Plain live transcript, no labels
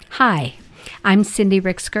Hi, I'm Cindy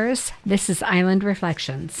Rixkers. This is Island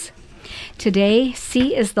Reflections. Today,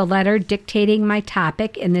 C is the letter dictating my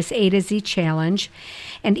topic in this A to Z challenge,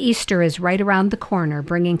 and Easter is right around the corner,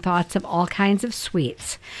 bringing thoughts of all kinds of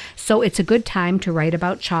sweets. So it's a good time to write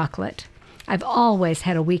about chocolate. I've always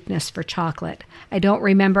had a weakness for chocolate. I don't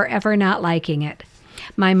remember ever not liking it.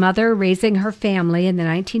 My mother, raising her family in the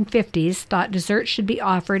 1950s, thought dessert should be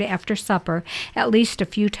offered after supper at least a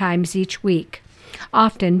few times each week.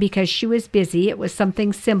 Often, because she was busy, it was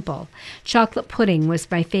something simple. Chocolate pudding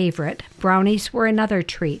was my favorite. Brownies were another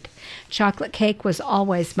treat. Chocolate cake was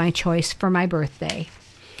always my choice for my birthday.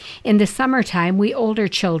 In the summertime, we older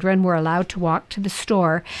children were allowed to walk to the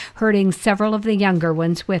store, herding several of the younger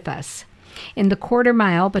ones with us. In the quarter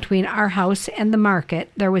mile between our house and the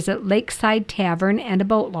market, there was a lakeside tavern and a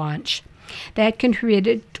boat launch. That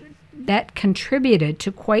contributed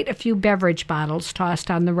to quite a few beverage bottles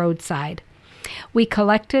tossed on the roadside. We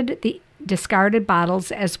collected the discarded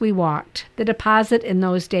bottles as we walked. The deposit in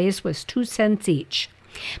those days was 2 cents each.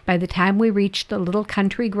 By the time we reached the little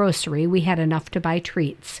country grocery, we had enough to buy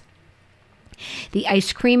treats. The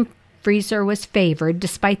ice cream freezer was favored,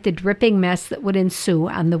 despite the dripping mess that would ensue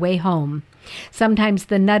on the way home. Sometimes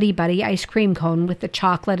the Nutty Buddy ice cream cone with the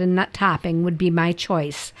chocolate and nut topping would be my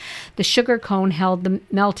choice. The sugar cone held the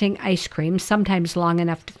melting ice cream, sometimes long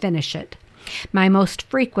enough to finish it. My most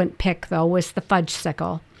frequent pick, though, was the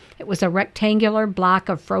fudgesicle. It was a rectangular block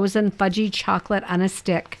of frozen fudgy chocolate on a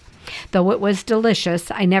stick. Though it was delicious,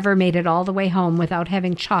 I never made it all the way home without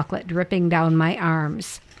having chocolate dripping down my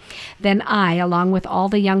arms. Then I, along with all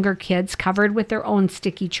the younger kids covered with their own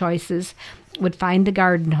sticky choices, would find the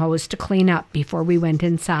garden hose to clean up before we went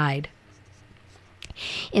inside.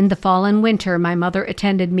 In the fall and winter, my mother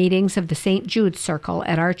attended meetings of the St. Jude Circle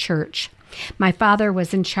at our church. My father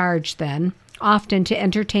was in charge then. Often, to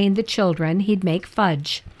entertain the children, he'd make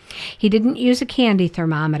fudge. He didn't use a candy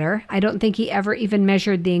thermometer. I don't think he ever even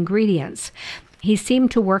measured the ingredients. He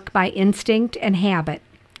seemed to work by instinct and habit,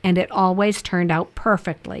 and it always turned out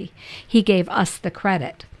perfectly. He gave us the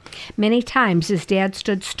credit. Many times, as Dad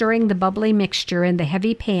stood stirring the bubbly mixture in the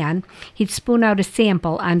heavy pan, he'd spoon out a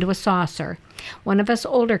sample onto a saucer. One of us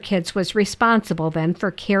older kids was responsible then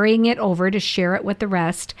for carrying it over to share it with the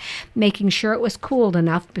rest, making sure it was cooled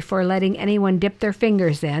enough before letting anyone dip their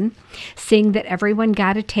fingers in, seeing that everyone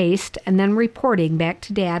got a taste, and then reporting back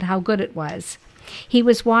to Dad how good it was. He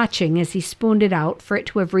was watching as he spooned it out for it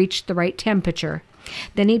to have reached the right temperature.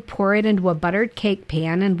 Then he'd pour it into a buttered cake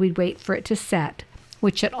pan, and we'd wait for it to set,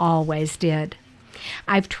 which it always did.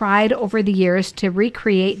 I've tried over the years to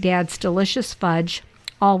recreate Dad's delicious fudge,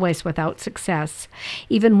 always without success.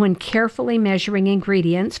 Even when carefully measuring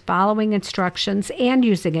ingredients, following instructions, and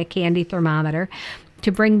using a candy thermometer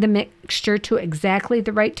to bring the mixture to exactly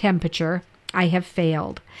the right temperature, I have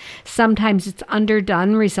failed. Sometimes it's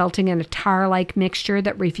underdone, resulting in a tar-like mixture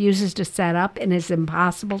that refuses to set up and is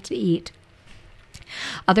impossible to eat.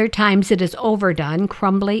 Other times it is overdone,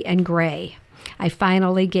 crumbly, and gray. I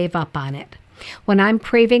finally gave up on it. When I'm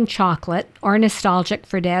craving chocolate or nostalgic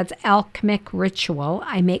for Dad's alchemic ritual,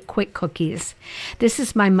 I make quick cookies. This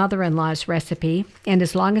is my mother-in-law's recipe, and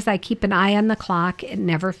as long as I keep an eye on the clock, it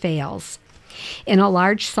never fails. In a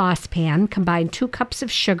large saucepan, combine 2 cups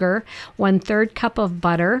of sugar, 1/3 cup of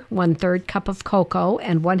butter, 1/3 cup of cocoa,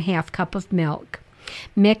 and 1/2 cup of milk.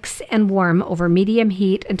 Mix and warm over medium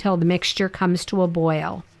heat until the mixture comes to a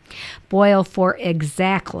boil. Boil for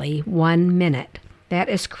exactly 1 minute. That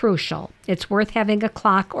is crucial. It's worth having a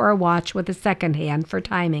clock or a watch with a second hand for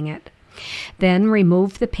timing it. Then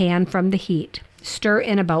remove the pan from the heat. Stir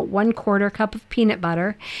in about 1/4 cup of peanut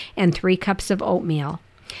butter and 3 cups of oatmeal.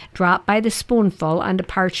 Drop by the spoonful onto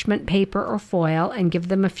parchment paper or foil and give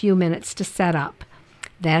them a few minutes to set up.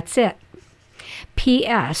 That's it.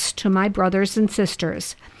 P.S. to my brothers and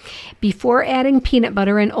sisters. Before adding peanut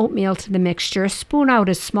butter and oatmeal to the mixture, spoon out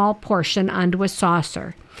a small portion onto a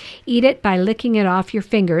saucer. Eat it by licking it off your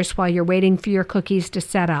fingers while you're waiting for your cookies to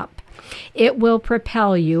set up. It will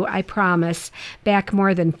propel you, I promise, back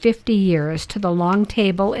more than 50 years to the long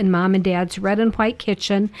table in Mom and Dad's red and white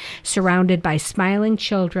kitchen, surrounded by smiling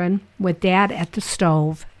children, with Dad at the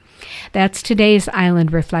stove. That's today's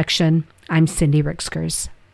Island Reflection. I'm Cindy Rixkers.